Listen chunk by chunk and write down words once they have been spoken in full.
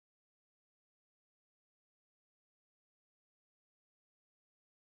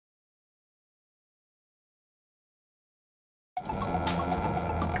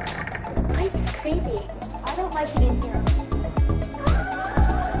like it in here.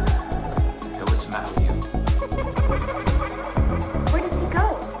 Hey, what's the matter with you? Where did he go?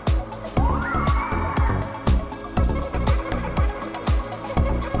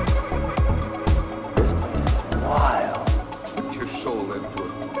 Wild. Put your soul into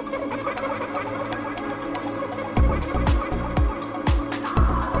it.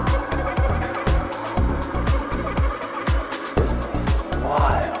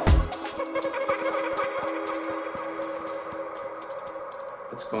 Wild.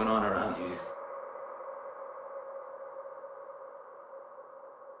 What's going on around you?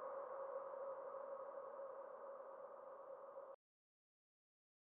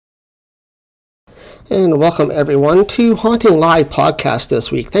 And welcome everyone to Haunting Live podcast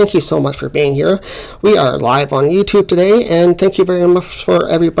this week. Thank you so much for being here. We are live on YouTube today, and thank you very much for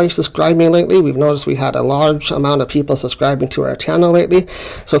everybody subscribing lately. We've noticed we had a large amount of people subscribing to our channel lately.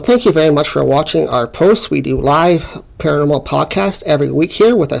 So thank you very much for watching our posts. We do live paranormal podcast every week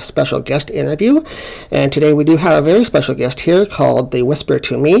here with a special guest interview. And today we do have a very special guest here called The Whisper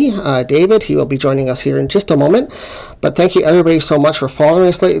to Me, David. He will be joining us here in just a moment. But thank you everybody so much for following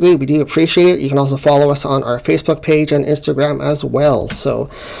us lately. We do appreciate it. You can also follow us on our Facebook page and Instagram as well.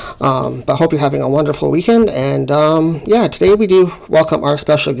 So, but hope you're having a wonderful weekend. And yeah, today we do welcome our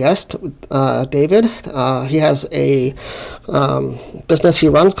special guest, David. He has a business he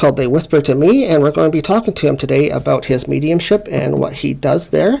runs called The Whisper to Me, and we're going to be talking to him today about his mediumship and what he does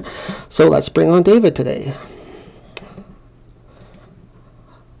there. So let's bring on David today.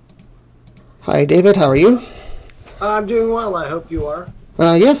 Hi, David. How are you? I'm doing well. I hope you are.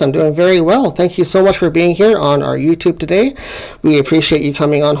 Yes, I'm doing very well. Thank you so much for being here on our YouTube today. We appreciate you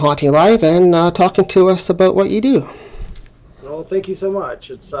coming on Haunting Live and talking to us about what you do. Well, thank you so much.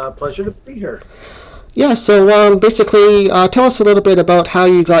 It's a pleasure to be here. Yeah, so basically, tell us a little bit about how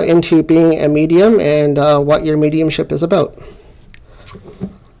you got into being a medium and what your mediumship is about.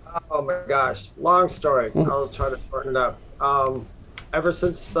 Oh my gosh, long story. I'll try to shorten it up. Ever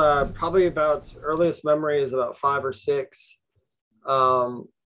since probably about earliest memory is about 5 or 6.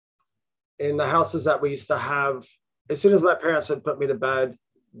 In the houses that we used to have, as soon as my parents would put me to bed,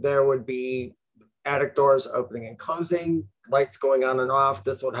 there would be attic doors opening and closing, lights going on and off.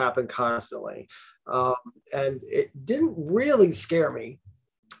 This would happen constantly. And it didn't really scare me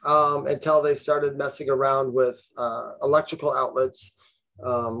until they started messing around with electrical outlets.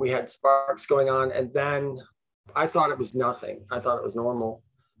 We had sparks going on, and then I thought it was nothing. I thought it was normal.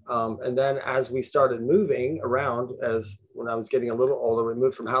 And then as we started moving around, as when I was getting a little older, we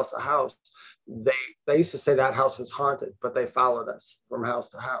moved from house to house. They used to say that house was haunted, but they followed us from house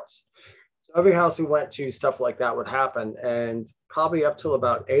to house. So every house we went to, stuff like that would happen. And probably up till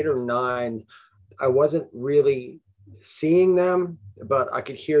about 8 or 9, I wasn't really seeing them, but I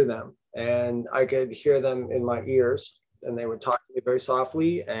could hear them, and I could hear them in my ears, and they would talk to me very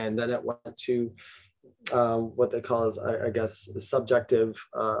softly. And then it went to what they call is, I guess, subjective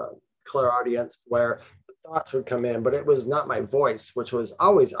clairaudience, where the thoughts would come in, but it was not my voice, which was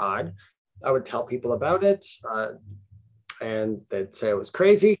always odd. I would tell people about it, and they'd say it was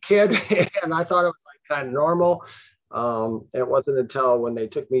crazy, kid, and I thought it was like kind of normal. It wasn't until when they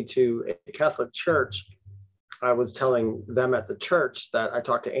took me to a Catholic church, I was telling them at the church that I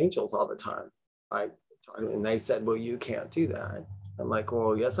talk to angels all the time. And they said, well, you can't do that. I'm like,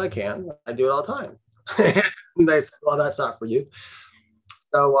 well, yes, I can. I do it all the time. And they said, well, that's not for you.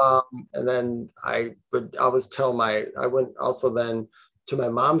 So, and then I went also then to my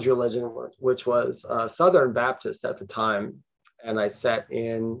mom's religion, which was Southern Baptist at the time. And I sat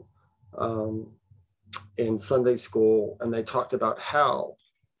in Sunday school, and they talked about hell.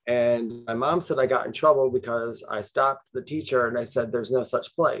 And my mom said I got in trouble because I stopped the teacher and I said, there's no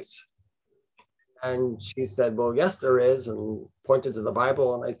such place. And she said, well, yes, there is, and pointed to the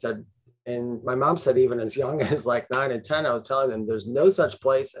Bible. And I said, and my mom said, even as young as like 9 and 10, I was telling them there's no such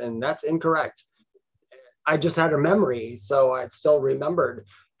place, and that's incorrect. I just had a memory, so I still remembered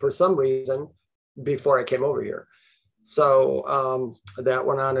for some reason before I came over here. So that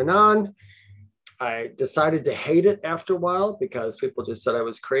went on and on. I decided to hate it after a while because people just said I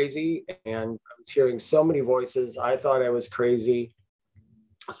was crazy, and I was hearing so many voices. I thought I was crazy.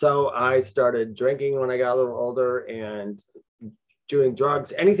 So I started drinking when I got a little older and doing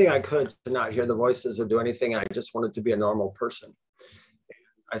drugs, anything I could to not hear the voices or do anything. I just wanted to be a normal person.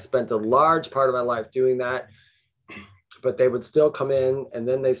 I spent a large part of my life doing that, but they would still come in, and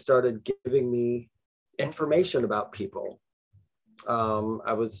then they started giving me information about people.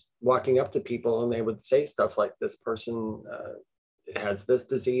 I was walking up to people and they would say stuff like, this person has this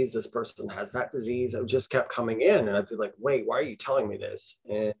disease, this person has that disease. It just kept coming in, and I'd be like, wait, why are you telling me this?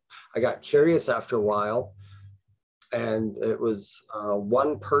 And I got curious after a while. And it was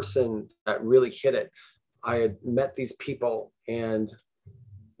one person that really hit it. I had met these people, and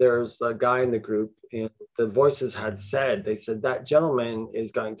there's a guy in the group, and the voices had said, they said, that gentleman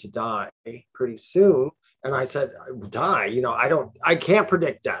is going to die pretty soon. And I said, die? I can't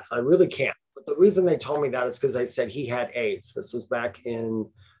predict death. I really can't. But the reason they told me that is because they said he had AIDS. This was back in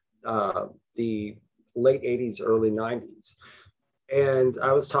the late 80s, early 90s. And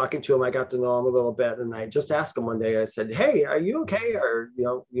I was talking to him. I got to know him a little bit. And I just asked him one day, I said, hey, are you okay? Or,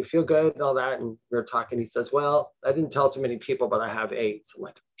 you feel good and all that? And we were talking. He says, well, I didn't tell too many people, but I have AIDS. I'm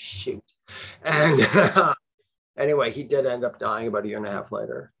like, shoot. And anyway, he did end up dying about a year and a half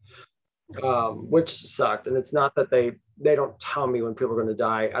later, which sucked. And it's not that they don't tell me when people are going to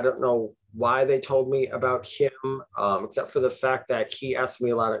die. I don't know why they told me about him, except for the fact that he asked me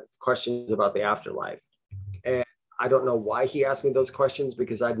a lot of questions about the afterlife. And I don't know why he asked me those questions,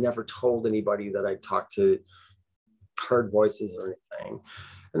 because I'd never told anybody that I talked to, heard voices or anything.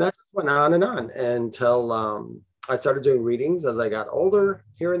 And that just went on and on until I started doing readings as I got older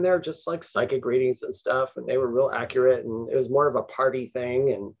here and there, just like psychic readings and stuff. And they were real accurate, and it was more of a party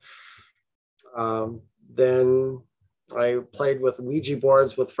thing. And then I played with Ouija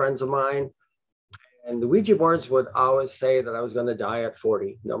boards with friends of mine. And the Ouija boards would always say that I was going to die at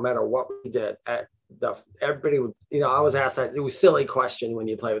 40, no matter what we did. Everybody would, I was asked that. It was a silly question when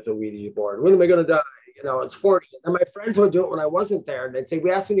you play with the Ouija board. When am I going to die? It's 40. And my friends would do it when I wasn't there. And they'd say,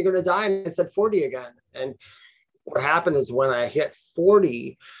 we asked when you're going to die. And I said 40 again. And what happened is when I hit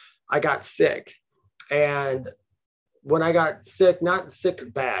 40, I got sick. And when I got sick, not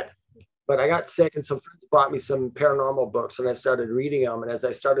sick bad, but I got sick, and some friends brought me some paranormal books, and I started reading them. And as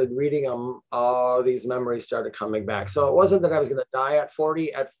I started reading them, all these memories started coming back. So it wasn't that I was going to die at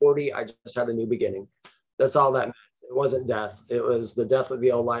 40. At 40, I just had a new beginning. That's all that meant. It wasn't death. It was the death of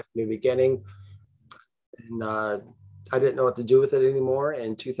the old life, new beginning. And I didn't know what to do with it anymore.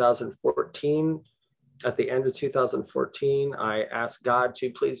 In 2014, at the end of 2014, I asked God to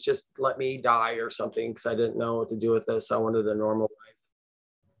please just let me die or something, because I didn't know what to do with this. I wanted a normal life.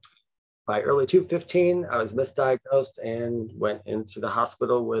 By early 2015, I was misdiagnosed and went into the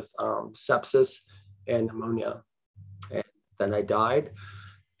hospital with sepsis and pneumonia. And then I died.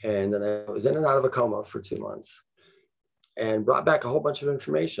 And then I was in and out of a coma for 2 months, and brought back a whole bunch of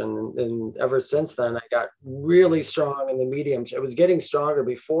information. And ever since then, I got really strong in the medium. It was getting stronger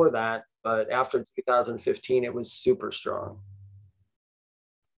before that, but after 2015, it was super strong.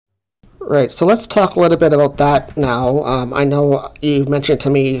 Right, so let's talk a little bit about that now. I know you mentioned to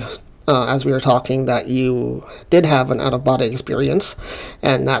me as we were talking that you did have an out-of-body experience,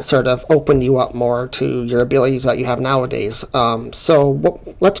 and that sort of opened you up more to your abilities that you have nowadays.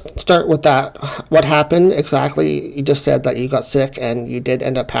 Let's start with that. What happened exactly? You just said that you got sick and you did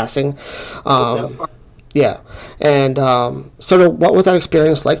end up passing. Yeah, and sort of what was that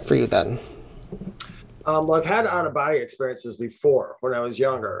experience like for you then? Well, I've had out-of-body experiences before. When I was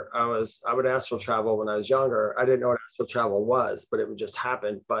younger, I would astral travel when I was younger. I didn't know what astral travel was, but it would just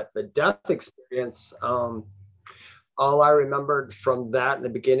happen. But the death experience, all I remembered from that in the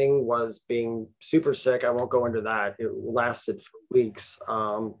beginning was being super sick. I won't go into that. It lasted for weeks.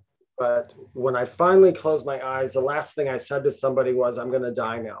 But when I finally closed my eyes, the last thing I said to somebody was, I'm going to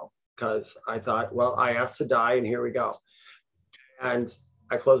die now, because I thought, well, I asked to die, and here we go. And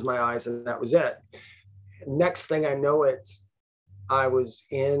I closed my eyes, and that was it. Next thing I know, I was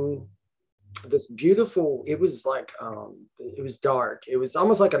in this beautiful, it was like, it was dark. It was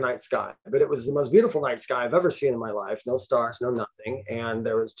almost like a night sky, but it was the most beautiful night sky I've ever seen in my life. No stars, no nothing. And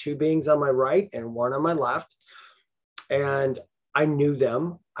there was 2 beings on my right and 1 on my left. And I knew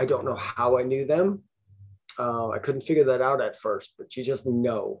them. I don't know how I knew them. I couldn't figure that out at first, but you just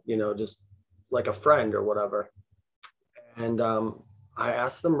know, just like a friend or whatever. And I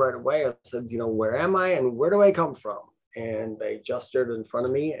asked them right away. I said, where am I and where do I come from? And they gestured in front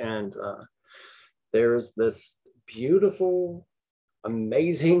of me, and there's this beautiful,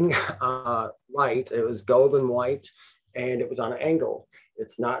 amazing light. It was golden white, and it was on an angle.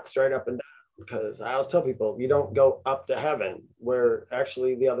 It's not straight up and down, because I always tell people, you don't go up to heaven, where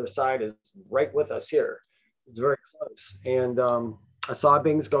actually the other side is right with us here. It's very close. And I saw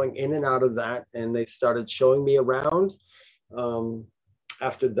beings going in and out of that, and they started showing me around.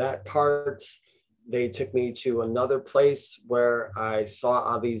 After that part, they took me to another place where I saw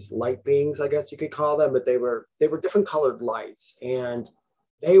all these light beings, I guess you could call them, but they were different colored lights, and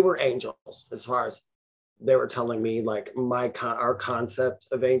they were angels as far as they were telling me, like our concept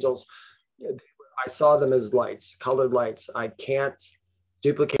of angels. I saw them as lights, colored lights. I can't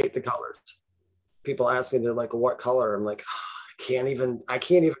duplicate the colors. People ask me, they're like, what color? I'm like, I can't even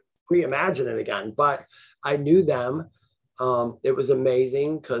reimagine it again. But I knew them. It was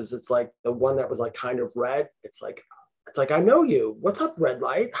amazing because it's like the one that was like kind of red. It's like, I know you. What's up, red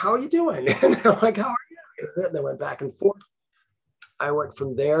light? How are you doing? And they're like, how are you? And they went back and forth. I went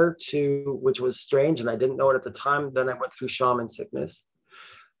from there to, which was strange, and I didn't know it at the time. Then I went through shaman sickness.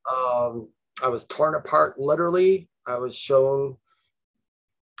 I was torn apart, literally. I was shown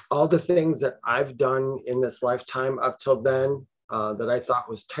all the things that I've done in this lifetime up till then that I thought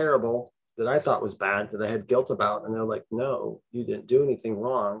was terrible, that I thought was bad, that I had guilt about. And they're like, no, you didn't do anything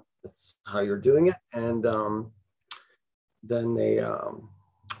wrong. That's how you're doing it. And then they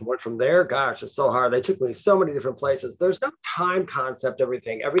went from there. Gosh, it's so hard. They took me so many different places. There's no time concept,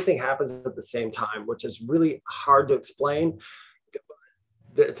 everything happens at the same time, which is really hard to explain.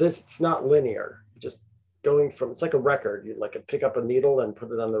 It's not linear. Just going from, it's like a record. You like pick up a needle and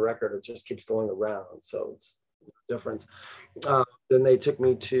put it on the record. It just keeps going around. So it's different. Then they took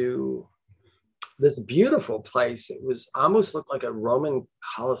me to this beautiful place. It was almost looked like a Roman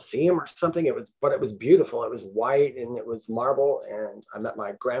Colosseum or something. But it was beautiful. It was white and it was marble. And I met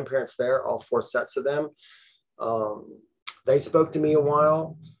my grandparents there, all 4 sets of them. They spoke to me a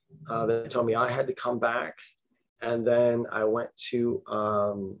while. They told me I had to come back. And then I went to,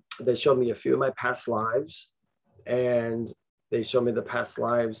 they showed me a few of my past lives, and they showed me the past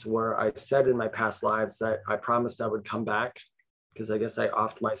lives where I said in my past lives that I promised I would come back, because I guess I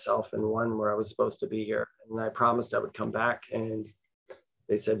offed myself in one where I was supposed to be here. And I promised I would come back, and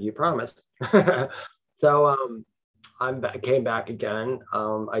they said, you promised. So I came back again.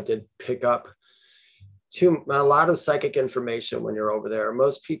 I did pick up a lot of psychic information when you're over there.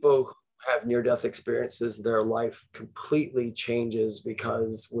 Most people have near-death experiences, their life completely changes,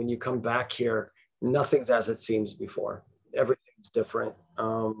 because when you come back here, nothing's as it seems before. Everything's different.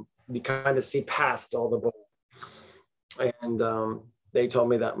 You kind of see past all the bull. And they told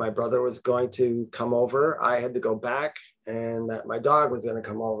me that my brother was going to come over. I had to go back, and that my dog was going to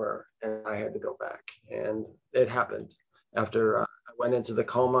come over, and I had to go back. And it happened. After I went into the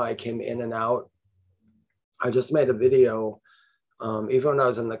coma, I came in and out. I just made a video. Even when I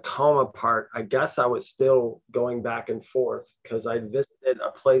was in the coma part, I guess I was still going back and forth, because I visited a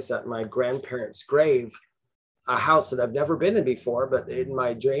place at my grandparents' grave, a house that I've never been in before, but in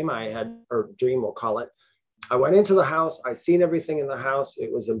my dream dream we'll call it. I went into the house, I seen everything in the house.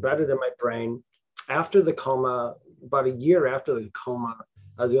 It was embedded in my brain. After the coma, about a year after the coma,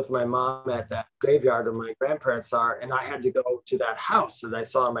 I was with my mom at that graveyard where my grandparents are, and I had to go to that house that I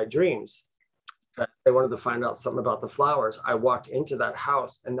saw in my dreams. They wanted to find out something about the flowers. I walked into that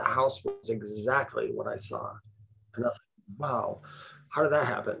house, and the house was exactly what I saw. And I was like, wow, how did that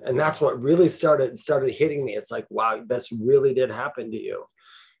happen? And that's what really started hitting me. It's like, wow, this really did happen to you.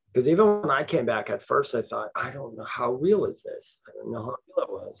 Because even when I came back at first, I thought, I don't know, how real is this? I don't know how real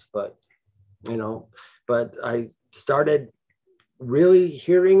it was, but I started really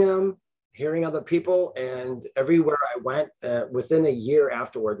hearing them, hearing other people, and everywhere I went, within a year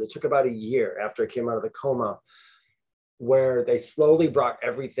afterwards, it took about a year after I came out of the coma, where they slowly brought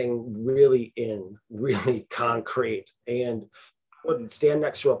everything really concrete. And I would stand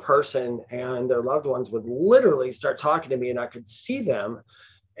next to a person, and their loved ones would literally start talking to me, and I could see them.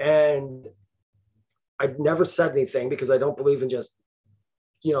 And I'd never said anything, because I don't believe in just,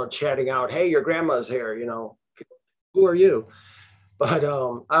 chatting out, hey, your grandma's here, who are you? But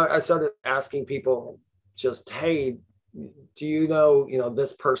I started asking people, just, hey, do you know,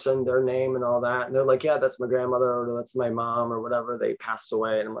 this person, their name and all that? And they're like, yeah, that's my grandmother, or that's my mom, or whatever. They passed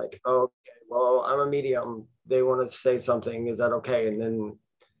away. And I'm like, oh, okay, well, I'm a medium. They want to say something. Is that okay? And then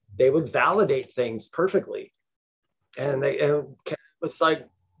they would validate things perfectly. And it was like,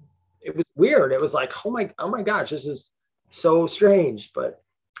 it was weird. It was like, oh my gosh, this is so strange. But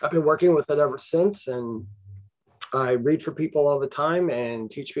I've been working with it ever since. And I read for people all the time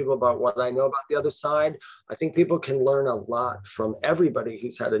and teach people about what I know about the other side. I think people can learn a lot from everybody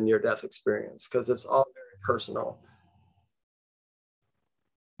who's had a near-death experience, because it's all very personal.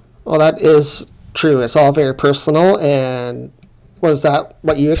 Well, that is true. It's all very personal. And was that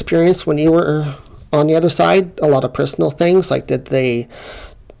what you experienced when you were on the other side? A lot of personal things? Like, did they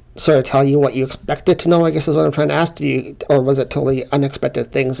sort of tell you what you expected to know, I guess is what I'm trying to ask you, or was it totally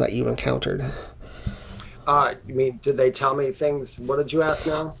unexpected things that you encountered? You mean, did they tell me things? What did you ask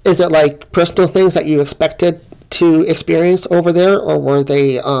now? Is it like personal things that you expected to experience over there, or were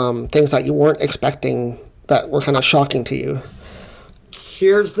they things that you weren't expecting that were kind of shocking to you?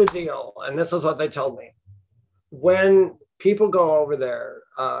 Here's the deal, and this is what they told me. When people go over there,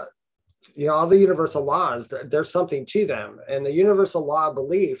 all the universal laws, there's something to them. And the universal law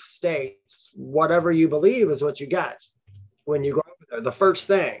belief states whatever you believe is what you get when you go over there, the first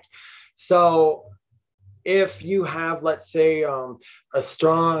thing. So if you have, let's say, a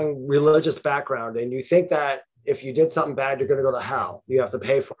strong religious background and you think that if you did something bad, you're going to go to hell, you have to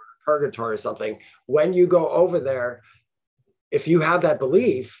pay for purgatory or something. When you go over there, if you have that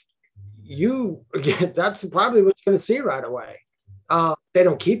belief, that's probably what you're going to see right away. They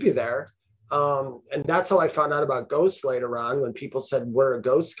don't keep you there. And that's how I found out about ghosts later on, when people said, where do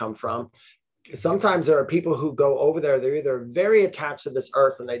ghosts come from? Sometimes there are people who go over there, they're either very attached to this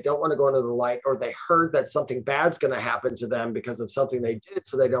earth and they don't want to go into the light, or they heard that something bad's going to happen to them because of something they did,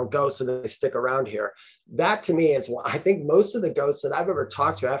 so they don't go, so they stick around here. That to me is what I think most of the ghosts that I've ever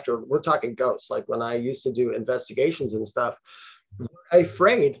talked to, after we're talking ghosts, like when I used to do investigations and stuff, were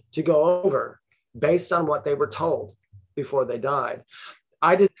afraid to go over based on what they were told before they died.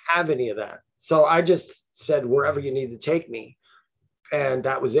 I didn't have any of that. So I just said, wherever you need to take me. And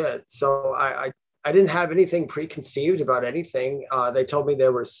that was it. So I didn't have anything preconceived about anything. They told me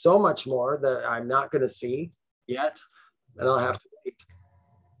there was so much more that I'm not going to see yet, and I'll have to wait.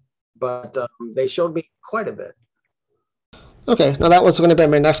 But they showed me quite a bit. Okay, now that was going to be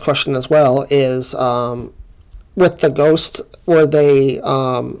my next question as well, is with the ghosts, were they,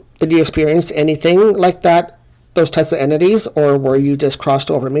 did you experience anything like that, those types of entities, or were you just crossed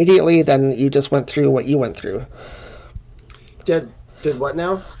over immediately, then you just went through what you went through? Did what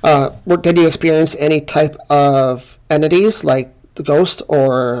now? Did you experience any type of entities like the ghost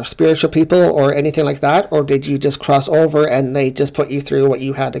or spiritual people or anything like that? Or did you just cross over and they just put you through what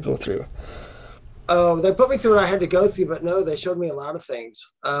you had to go through? Oh, they put me through what I had to go through, but no, they showed me a lot of things.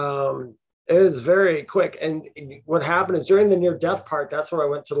 It was very quick. And what happened is during the near-death part, that's where I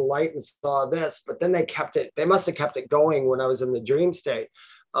went to the light and saw this, but then they must have kept it going when I was in the dream state.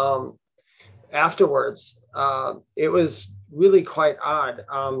 Afterwards, it was really quite odd.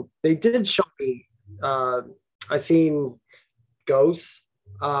 They did show me, I seen ghosts,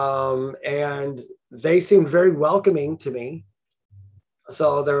 and they seemed very welcoming to me.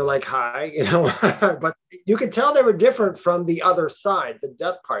 So they were like, hi, but you could tell they were different from the other side, the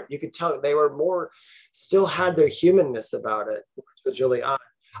death part. You could tell they were still had their humanness about it, which was really odd.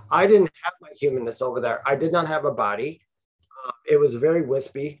 I didn't have my humanness over there. I did not have a body. It was very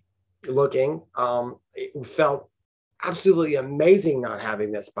wispy looking. It felt absolutely amazing not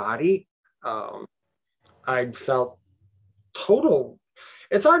having this body. I felt total.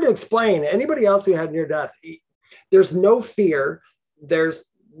 It's hard to explain. Anybody else who had near death, there's no fear. There's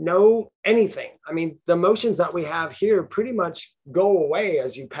no anything. I mean, the emotions that we have here pretty much go away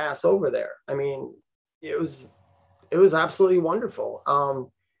as you pass over there. I mean, it was absolutely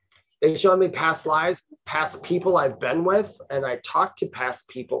wonderful. They showed me past lives, past people I've been with, and I talked to past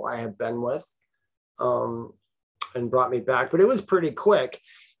people I have been with, and brought me back. But it was pretty quick.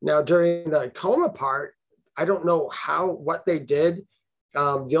 Now, during the coma part, I don't know what they did.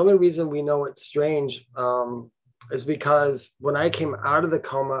 The only reason we know it's strange is because when I came out of the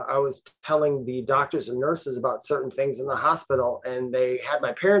coma, I was telling the doctors and nurses about certain things in the hospital, and they had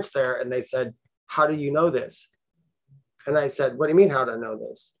my parents there, and they said, how do you know this? And I said, what do you mean, how do I know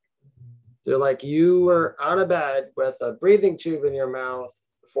this? They're like, you were on a bed with a breathing tube in your mouth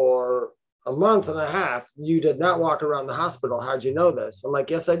for a month and a half. You did not walk around the hospital. How'd you know this? I'm like,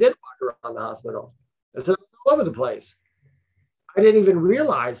 yes, I did walk around the hospital. I said, I was all over the place. I didn't even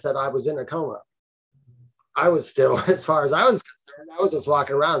realize that I was in a coma. I was still, as far as I was concerned, I was just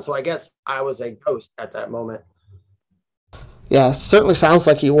walking around. So I guess I was a ghost at that moment. Yeah, it certainly sounds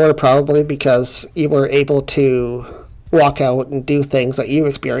like you were, probably because you were able to walk out and do things that you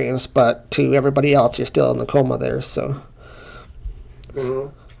experienced, but to everybody else, you're still in the coma there. So,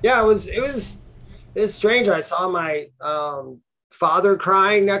 yeah, it's strange. I saw my father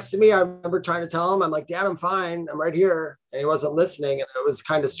crying next to me. I remember trying to tell him, I'm like, Dad, I'm fine. I'm right here. And he wasn't listening. And it was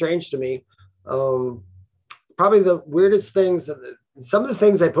kind of strange to me. Probably the weirdest things, some of the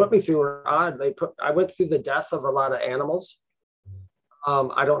things they put me through were odd. I went through the death of a lot of animals.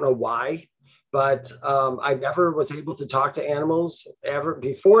 I don't know why, but I never was able to talk to animals ever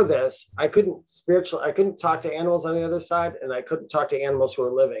before this. I couldn't talk to animals on the other side, and I couldn't talk to animals who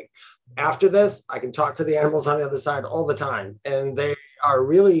are living. After this, I can talk to the animals on the other side all the time, and they're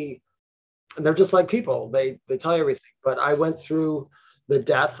just like people. They tell you everything. But I went through the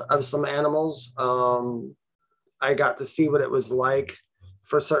death of some animals. I got to see what it was like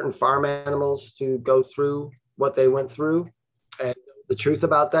for certain farm animals to go through what they went through, and the truth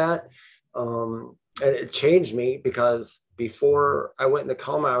about that. And it changed me, because before I went in the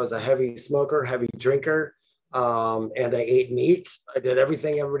coma, I was a heavy smoker, heavy drinker, and I ate meat. I did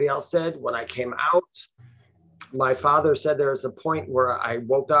everything everybody else did. When I came out, my father said there was a point where I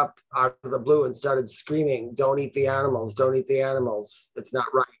woke up out of the blue and started screaming, don't eat the animals, don't eat the animals. It's not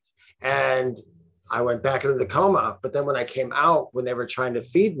right. And I went back into the coma. But then when I came out, when they were trying to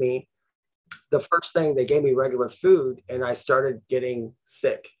feed me, the first thing they gave me regular food, and I started getting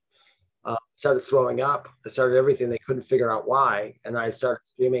sick. Started throwing up. I started everything. They couldn't figure out why. And I started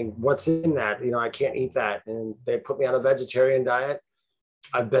screaming, what's in that? I can't eat that. And they put me on a vegetarian diet.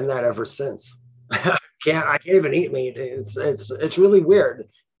 I've been that ever since. I can't even eat meat. It's really weird.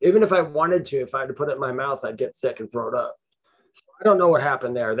 Even if I wanted to, if I had to put it in my mouth, I'd get sick and throw it up. So I don't know what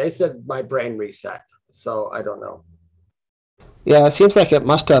happened there. They said my brain reset. So I don't know. Yeah, it seems like it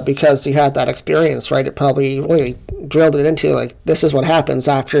must have, because you had that experience, right? It probably really drilled it into, like, this is what happens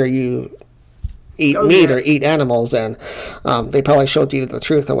after you eat meat or eat animals, and they probably showed you the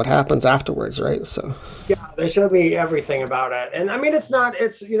truth of what happens afterwards, right? So yeah, they showed me everything about it. And I mean, it's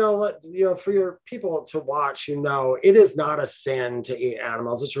for your people to watch, it is not a sin to eat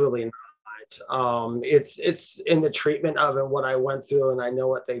animals. It's really not. It's in the treatment of it, what I went through, and I know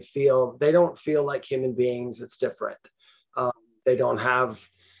what they feel. They don't feel like human beings. It's different. They don't have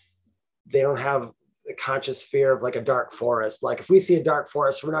the conscious fear of like a dark forest. Like if we see a dark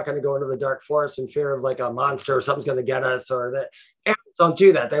forest, we're not going to go into the dark forest in fear of like a monster or something's going to get us, or that. Animals don't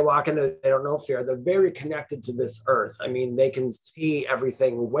do that. They walk in there, they don't know fear. They're very connected to this earth. I mean, they can see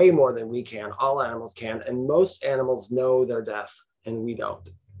everything way more than we can. All animals can. And most animals know their death, and we don't.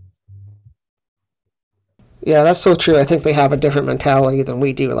 yeah, that's so true. I think they have a different mentality than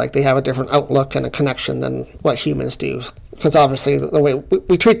we do. Like, they have a different outlook and a connection than what humans do. Because obviously, the way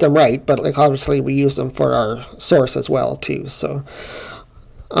we treat them right, but like obviously we use them for our source as well too. So,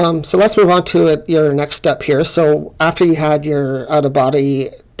 so let's move on to your next step here. So after you had your out of body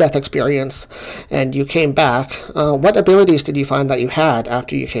death experience and you came back, what abilities did you find that you had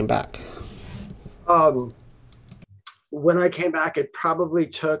after you came back? When I came back, it probably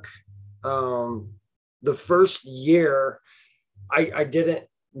took the first year. I didn't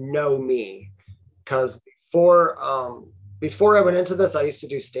know me, because before I went into this, I used to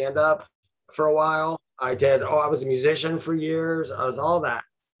do stand-up for a while. I was a musician for years. I was all that.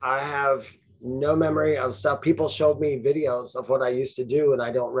 I have no memory of stuff. People showed me videos of what I used to do, and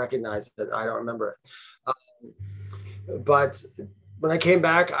I don't recognize it. I don't remember it. But when I came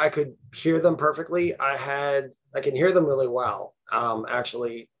back, I could hear them perfectly. I can hear them really well.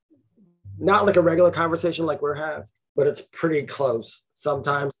 Actually, not like a regular conversation like we're having, but it's pretty close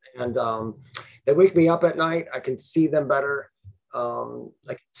sometimes. And they wake me up at night. I can see them better. I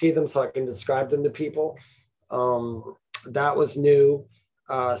can see them so I can describe them to people. That was new.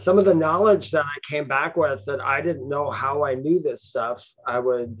 Some of the knowledge that I came back with that I didn't know how I knew this stuff, I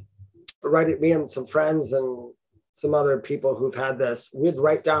would write it, me and some friends and some other people who've had this, we'd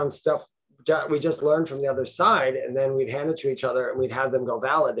write down stuff we just learned from the other side, and then we'd hand it to each other and we'd have them go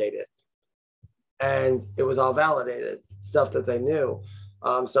validate it. And it was all validated, stuff that they knew,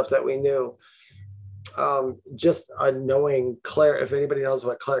 stuff that we knew. Just a knowing, if anybody knows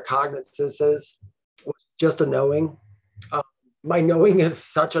what claircognizance is, just a knowing. My knowing is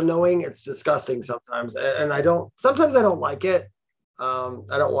such a knowing, it's disgusting sometimes. And sometimes I don't like it. I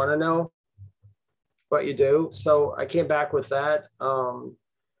don't want to know what you do. So I came back with that.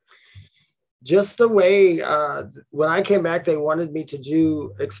 Just the way, when I came back, they wanted me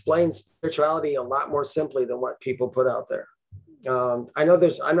to explain spirituality a lot more simply than what people put out there. I know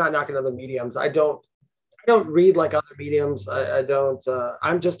I'm not knocking other mediums. I don't read like other mediums. I don't,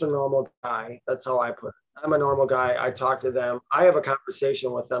 I'm just a normal guy. That's how I put it. I'm a normal guy. I talk to them. I have a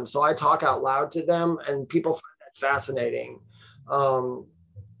conversation with them. So I talk out loud to them, and people find that fascinating.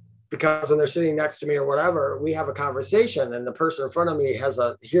 Because when they're sitting next to me or whatever, we have a conversation, and the person in front of me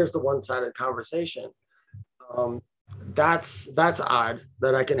here's the one-sided conversation. That's odd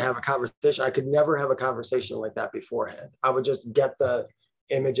that I can have a conversation. I could never have a conversation like that beforehand. I would just get the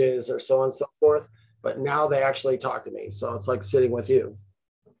images or so on and so forth, but now they actually talk to me. So it's like sitting with you.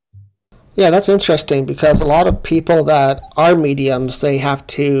 Yeah, that's interesting, because a lot of people that are mediums, they have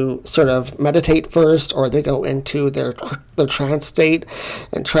to sort of meditate first, or they go into their trance state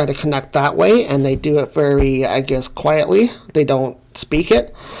and try to connect that way, and they do it very, I guess, quietly. They don't speak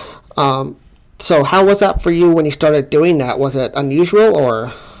it. So how was that for you when you started doing that? Was it unusual,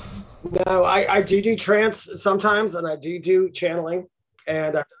 or? No, I do trance sometimes, and I do channeling.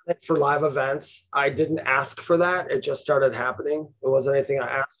 And I've done it for live events. I didn't ask for that. It just started happening. It wasn't anything I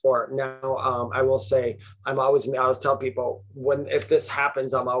asked for. Now, I will say I'm always me. I always tell people, if this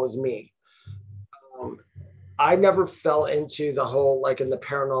happens, I'm always me. I never fell into the whole, like in the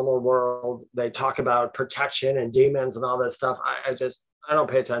paranormal world, they talk about protection and demons and all this stuff. I don't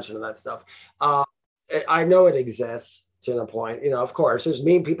pay attention to that stuff. I know it exists to a point. Of course, there's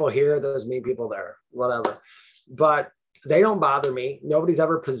mean people here, there's mean people there, whatever. But they don't bother me. Nobody's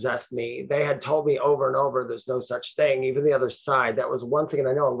ever possessed me. They had told me over and over, there's no such thing. Even the other side, that was one thing. And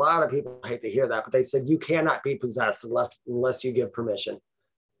I know a lot of people hate to hear that, but they said, you cannot be possessed unless you give permission.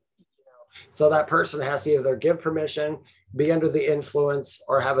 So that person has to either give permission, be under the influence,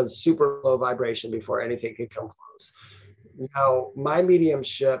 or have a super low vibration before anything can come close. Now, my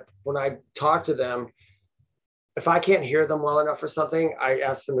mediumship, when I talk to them, if I can't hear them well enough for something, I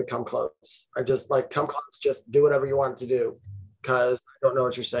ask them to come close. I just like, come close, just do whatever you want to do, because I don't know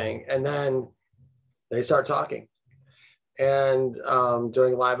what you're saying. And then they start talking. And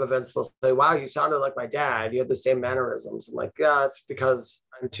during live events, they'll say, wow, you sounded like my dad. You had the same mannerisms. I'm like, yeah, it's because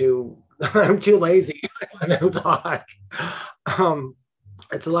I'm too lazy to talk.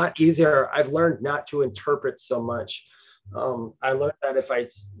 It's a lot easier. I've learned not to interpret so much. I learned that if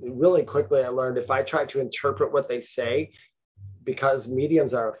I try to interpret what they say, because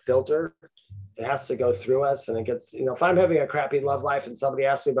mediums are a filter, it has to go through us. And it gets, if I'm having a crappy love life and somebody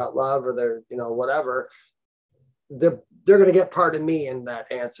asks me about love, or they're, whatever, they're going to get part of me in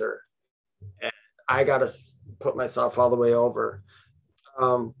that answer. And I got to put myself all the way over.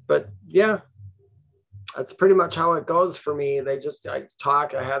 But yeah, that's pretty much how it goes for me. I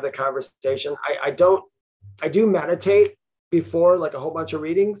talk, I have the conversation. I do meditate before, like a whole bunch of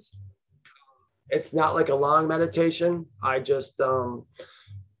readings. It's not like a long meditation. I just,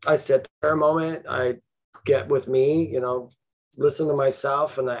 I sit there a moment, I get with me, listen to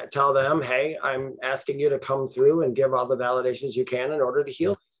myself, and I tell them, hey, I'm asking you to come through and give all the validations you can in order to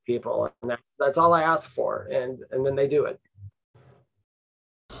heal these people. And that's all I ask for. And then they do it.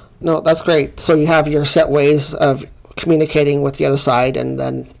 No, that's great. So you have your set ways of communicating with the other side, and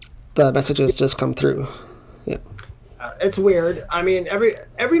then the messages just come through. Yeah. It's weird. I mean,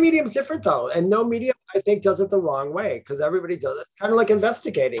 every medium's different though, and no medium, I think, does it the wrong way, because everybody does it. It's kind of like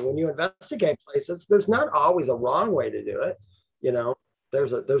investigating. When you investigate places, there's not always a wrong way to do it.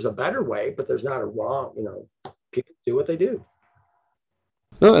 There's a better way, but there's not a wrong. People do what they do.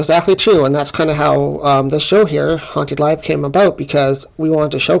 No, exactly true, and that's kind of how the show here, Haunted Live, came about, because we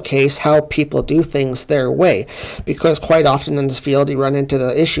wanted to showcase how people do things their way. Because quite often in this field, you run into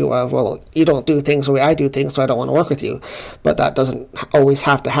the issue of, well, you don't do things the way I do things, so I don't want to work with you. But that doesn't always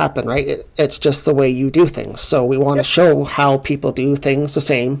have to happen, right? It's just the way you do things. So we want to show how people do things the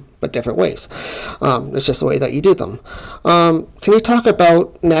same, but different ways. It's just the way that you do them. Can you talk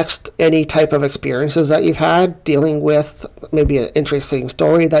about next any type of experiences that you've had dealing with maybe an interesting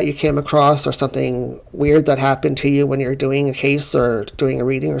story that you came across, or something weird that happened to you when you're doing a case or doing a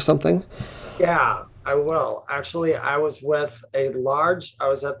reading or something? Yeah, I will. Actually, I was at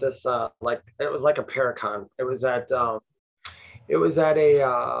this, it was like a Paracon. It was at I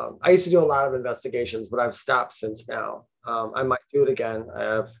used to do a lot of investigations, but I've stopped since now. I might do it again.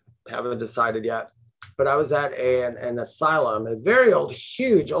 Haven't decided yet. But I was at an asylum, a very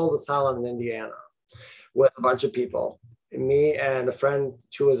huge old asylum in Indiana, with a bunch of people. Me and a friend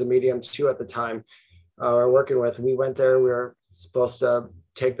who was a medium too at the time, we're working with. We went there. We were supposed to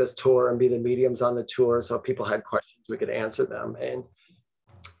take this tour and be the mediums on the tour. So if people had questions, we could answer them. And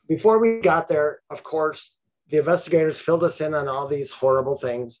before we got there, of course, the investigators filled us in on all these horrible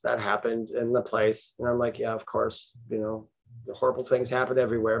things that happened in the place. And I'm like, yeah, of course, the horrible things happen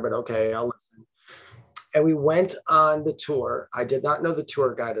everywhere, but okay, I'll listen. And we went on the tour. I did not know the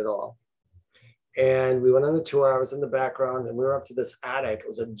tour guide at all. And we went on the tour. I was in the background, and we were up to this attic. It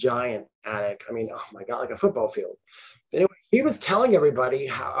was a giant attic. I mean, oh my God, like a football field. Anyway, he was telling everybody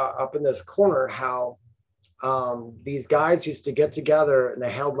up in this corner how these guys used to get together, and they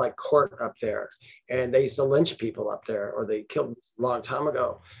held like court up there, and they used to lynch people up there, or they killed a long time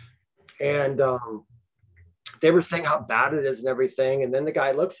ago. And they were saying how bad it is and everything. And then the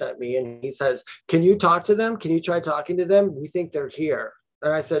guy looks at me and he says, can you talk to them? Can you try talking to them? We think they're here.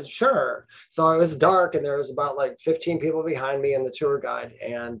 And I said, sure. So it was dark, and there was about like 15 people behind me and the tour guide,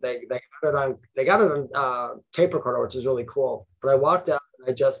 and they got it on tape recorder, which is really cool. But I walked out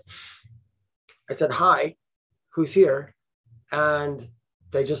and I said, hi, who's here? And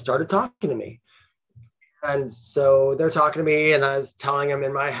they just started talking to me. And so they're talking to me, and I was telling them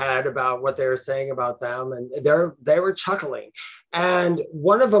in my head about what they were saying about them, and they were chuckling. And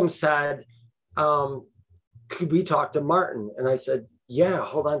one of them said, could we talk to Martin? And I said, yeah,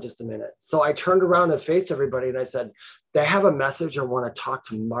 hold on just a minute. So I turned around and faced everybody, and I said, they have a message. I want to talk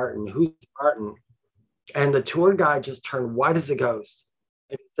to Martin. Who's Martin? And the tour guide just turned white as a ghost.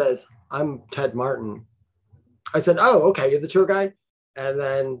 And he says, I'm Ted Martin. I said, oh, okay, you're the tour guide? And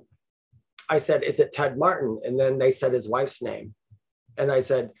then I said, is it Ted Martin? And then they said his wife's name. And I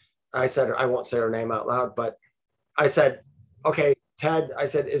said, I won't say her name out loud, but I said, okay, Ted, I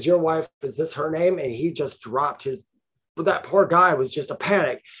said, is this her name? And he just dropped that poor guy was just a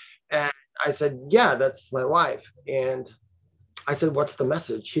panic. And I said, yeah, that's my wife. And I said, what's the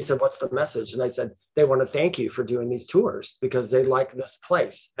message? He said, what's the message? And I said, they want to thank you for doing these tours because they like this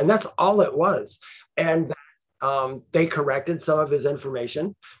place. And that's all it was. And they corrected some of his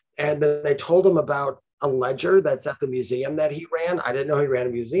information. And then they told him about a ledger that's at the museum that he ran. I didn't know he ran a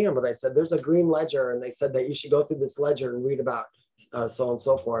museum, but I said, there's a green ledger. And they said that you should go through this ledger and read about so on and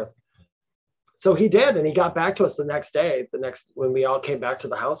so forth. So he did, and he got back to us the next day, when we all came back to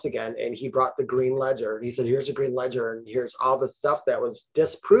the house again, and he brought the green ledger. He said, here's a green ledger, and here's all the stuff that was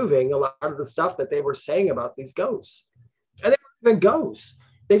disproving a lot of the stuff that they were saying about these ghosts. And they weren't even ghosts.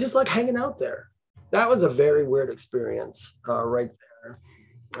 They just like hanging out there. That was a very weird experience right there.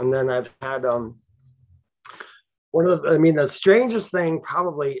 And then I've had the strangest thing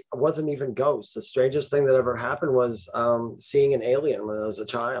probably wasn't even ghosts. The strangest thing that ever happened was seeing an alien when I was a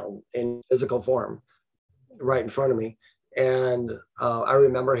child in physical form right in front of me. And I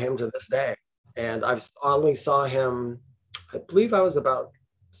remember him to this day. And I've only saw him, I believe I was about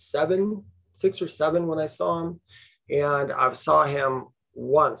 6 or 7 when I saw him. And I've saw him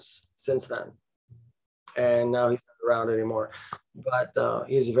once since then. And now he's not around anymore. But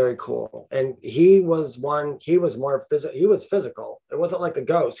he's very cool. And he was more physical. He was physical. It wasn't like the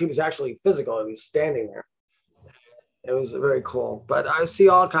ghost. He was actually physical. He was standing there. It was very cool. But I see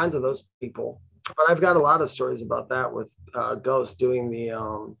all kinds of those people. But I've got a lot of stories about that with ghosts doing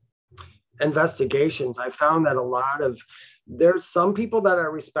the investigations. I found that there's some people that I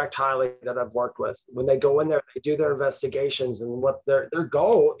respect highly that I've worked with. When they go in there, they do their investigations, and what their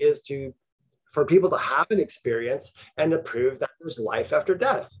goal is for people to have an experience and to prove that there's life after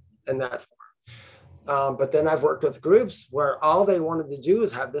death in that form. But then I've worked with groups where all they wanted to do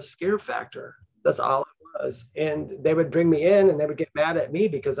is have this scare factor. That's all it was. And they would bring me in and they would get mad at me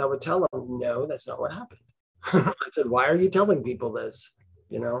because I would tell them, no, that's not what happened. I said, why are you telling people this?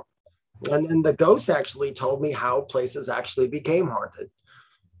 And then the ghosts actually told me how places actually became haunted.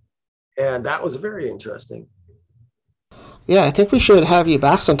 And that was very interesting. Yeah, I think we should have you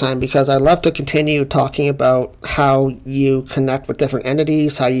back sometime because I'd love to continue talking about how you connect with different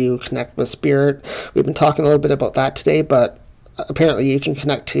entities, how you connect with spirit. We've been talking a little bit about that today, but apparently you can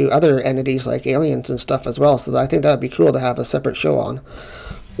connect to other entities like aliens and stuff as well. So I think that would be cool to have a separate show on.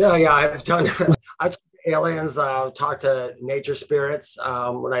 Yeah, I've talked to aliens, talked to nature spirits.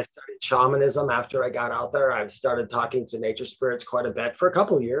 When I studied shamanism after I got out there, I've started talking to nature spirits quite a bit for a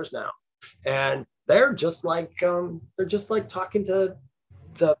couple of years now. And they're just like talking to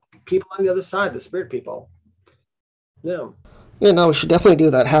the people on the other side, the spirit people. Yeah. Yeah, no, we should definitely do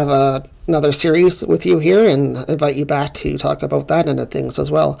that. Have another series with you here and invite you back to talk about that and things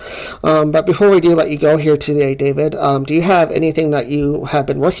as well. But before we do let you go here today, David, do you have anything that you have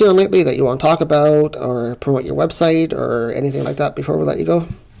been working on lately that you want to talk about or promote your website or anything like that before we let you go?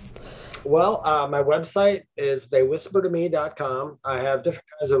 Well, my website is theywhispertome.com. I have different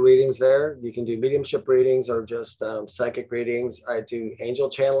kinds of readings there. You can do mediumship readings or just psychic readings. I do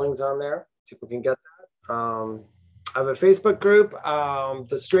angel channelings on there. People can get that. I have a Facebook group.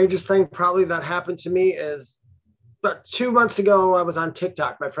 The strangest thing probably that happened to me is about 2 months ago, I was on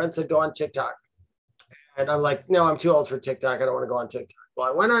TikTok. My friend said, go on TikTok. And I'm like, no, I'm too old for TikTok. I don't want to go on TikTok. Well,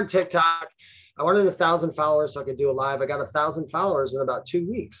 I went on TikTok. I wanted 1,000 followers so I could do a live. I got 1,000 followers in about 2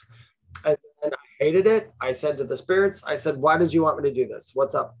 weeks. And I hated it. I said to the spirits, I said, why did you want me to do this?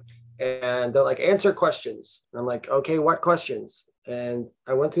 What's up? And they're like, answer questions. And I'm like, okay, what questions? And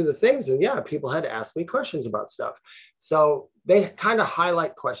I went through the things and yeah, people had to ask me questions about stuff. So they kind of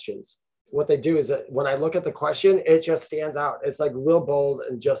highlight questions. What they do is that when I look at the question, it just stands out. It's like real bold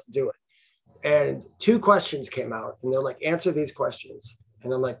and just do it. And 2 questions came out and they're like, answer these questions.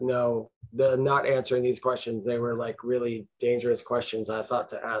 And I'm like, no, they're not answering these questions. They were like really dangerous questions I thought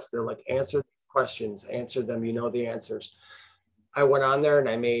to ask. They're like, answer these questions, answer them. You know the answers. I went on there and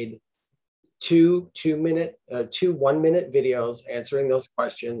I made 2 1-minute videos answering those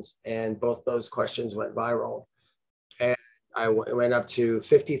questions. And both those questions went viral. And I went up to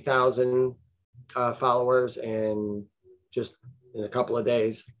 50,000 followers in a couple of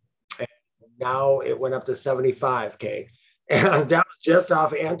days. And now it went up to 75K. And that was just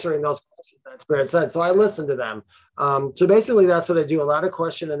off answering those questions that Spirit said. So I listened to them. So basically, that's what I do. A lot of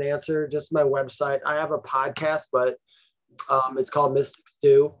question and answer, just my website. I have a podcast, but it's called Mystic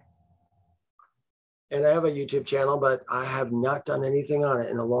Stew. And I have a YouTube channel, but I have not done anything on it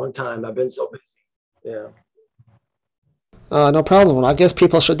in a long time. I've been so busy. Yeah. No problem. Well, I guess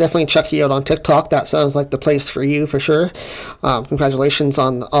people should definitely check you out on TikTok. That sounds like the place for you for sure. Congratulations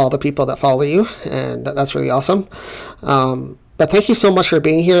on all the people that follow you, and that's really awesome. But But thank you so much for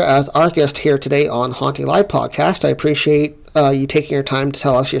being here as our guest here today on Haunting Live podcast. I appreciate you taking your time to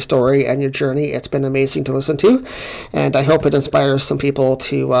tell us your story and your journey. It's been amazing to listen to, and I hope it inspires some people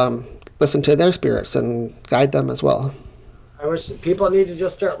to listen to their spirits and guide them as well. I wish people need to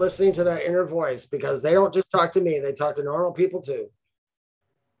just start listening to that inner voice, because they don't just talk to me, they talk to normal people too.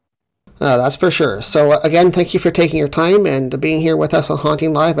 That's for sure. So again, thank you for taking your time and being here with us on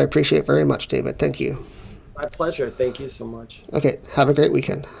Haunting Live. I appreciate it very much, David. Thank you. My pleasure. Thank you so much. Okay, have a great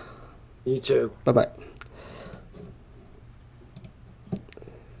weekend. You too. Bye-bye.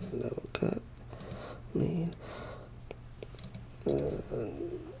 No cut. Mean. That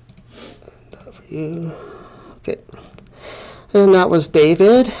for you. Okay. And that was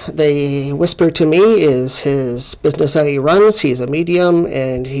David. They Whispered to Me is his business that he runs. He's a medium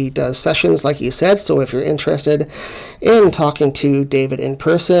and he does sessions like you said. So if you're interested in talking to David in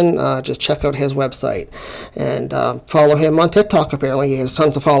person, just check out his website. And follow him on TikTok. Apparently he has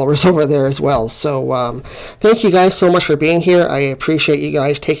tons of followers over there as well. So thank you guys so much for being here. I appreciate you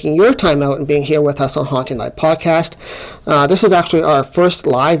guys taking your time out and being here with us on Haunting Live Podcast. This is actually our first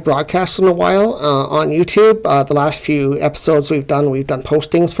live broadcast in a while on YouTube. The last few episodes we've done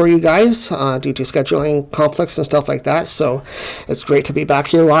postings for you guys due to scheduling conflicts and stuff like that. So it's great to be back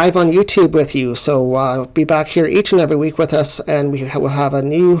here live on YouTube with you. So be back here each and every week with us, and we will have a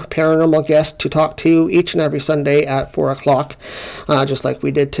new paranormal guest to talk to each and every Sunday at 4 o'clock, just like we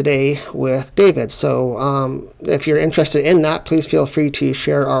did today with David. So if you're interested in that, please feel free to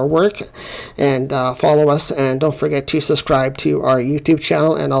share our work and follow us, and don't forget to subscribe to our YouTube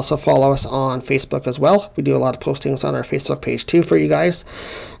channel and also follow us on Facebook as well. We do a lot of postings on our Facebook page too for you guys.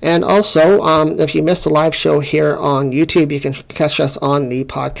 And also, if you missed a live show here on YouTube, you can catch us on the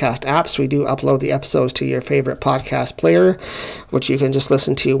podcast apps. We do upload the episodes to your favorite podcast player, which you can just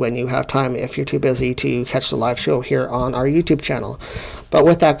listen to when you have time if you're too busy to catch the live show here on our YouTube channel. But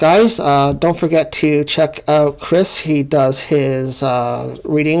with that, guys, don't forget to check out Chris. He does his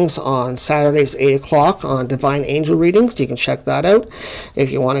readings on Saturdays, 8 o'clock on Divine Angel Readings. You can check that out.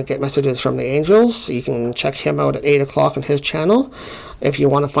 If you want to get messages from the angels, you can check him out at 8 o'clock on his channel. If you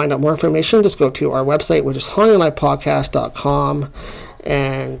want to find out more information, just go to our website, which is hauntinglivepodcast.com,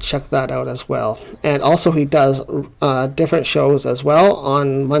 and check that out as well. And also he does different shows as well.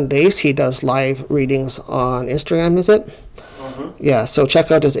 On Mondays, he does live readings on Instagram, is it? Yeah, so check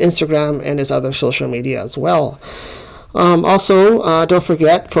out his Instagram and his other social media as well. Also, don't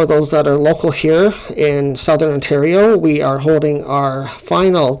forget, for those that are local here in Southern Ontario, we are holding our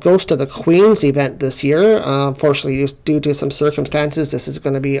final Ghost of the Queens event this year. Unfortunately, due to some circumstances, this is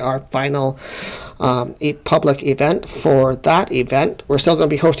going to be our final public event for that event. We're still going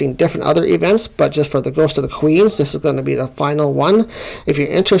to be hosting different other events, but just for the Ghost of the Queens, this is going to be the final one. If you're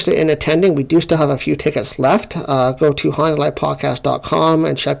interested in attending, we do still have a few tickets left. Go to hauntinglivepodcast.com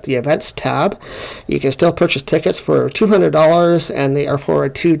and check the events tab. You can still purchase tickets for $200, and they are for a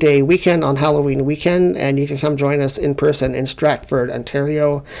 2-day weekend on Halloween weekend, and you can come join us in person in Stratford,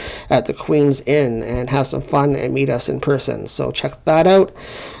 Ontario at the Queen's Inn and have some fun and meet us in person. So check that out.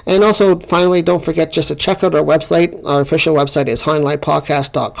 And also, finally, don't forget just to check out our website. Our official website is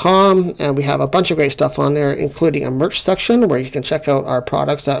hauntinglivepodcast.com, and we have a bunch of great stuff on there, including a merch section where you can check out our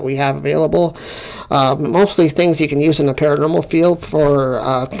products that we have available. Mostly things you can use in the paranormal field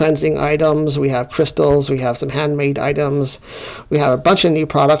for cleansing items. We have crystals. We have some handmade items. We have a bunch of new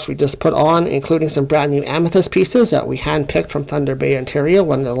products we just put on, including some brand new amethyst pieces that we handpicked from Thunder Bay, Ontario,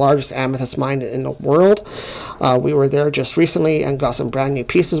 one of the largest amethyst mines in the world. We were there just recently and got some brand new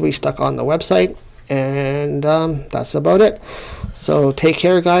pieces we stuck on the website, and that's about it. So take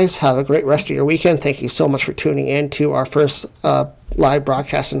care, guys. Have a great rest of your weekend. Thank you so much for tuning in to our first live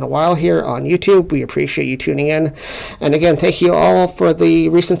broadcast in a while here on YouTube. We appreciate you tuning in. And again, thank you all for the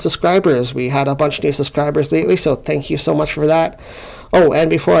recent subscribers. We had a bunch of new subscribers lately, so thank you so much for that. Oh, and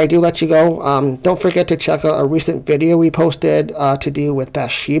before I do let you go, don't forget to check out a recent video we posted to do with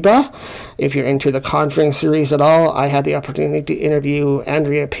Bathsheba. If you're into the Conjuring series at all, I had the opportunity to interview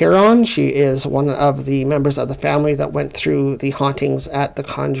Andrea Perron. She is one of the members of the family that went through the hauntings at the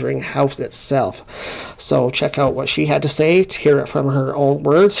Conjuring house itself. So check out what she had to say, to hear it from her own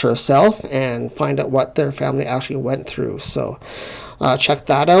words herself, and find out what their family actually went through. So check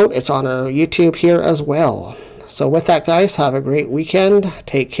that out. It's on our YouTube here as well. So with that, guys, have a great weekend.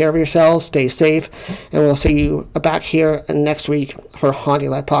 Take care of yourselves. Stay safe. And we'll see you back here next week for Haunting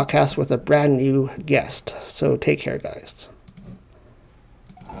Live Podcast with a brand new guest. So take care, guys.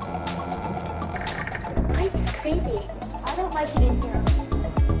 Life's crazy. I don't like it.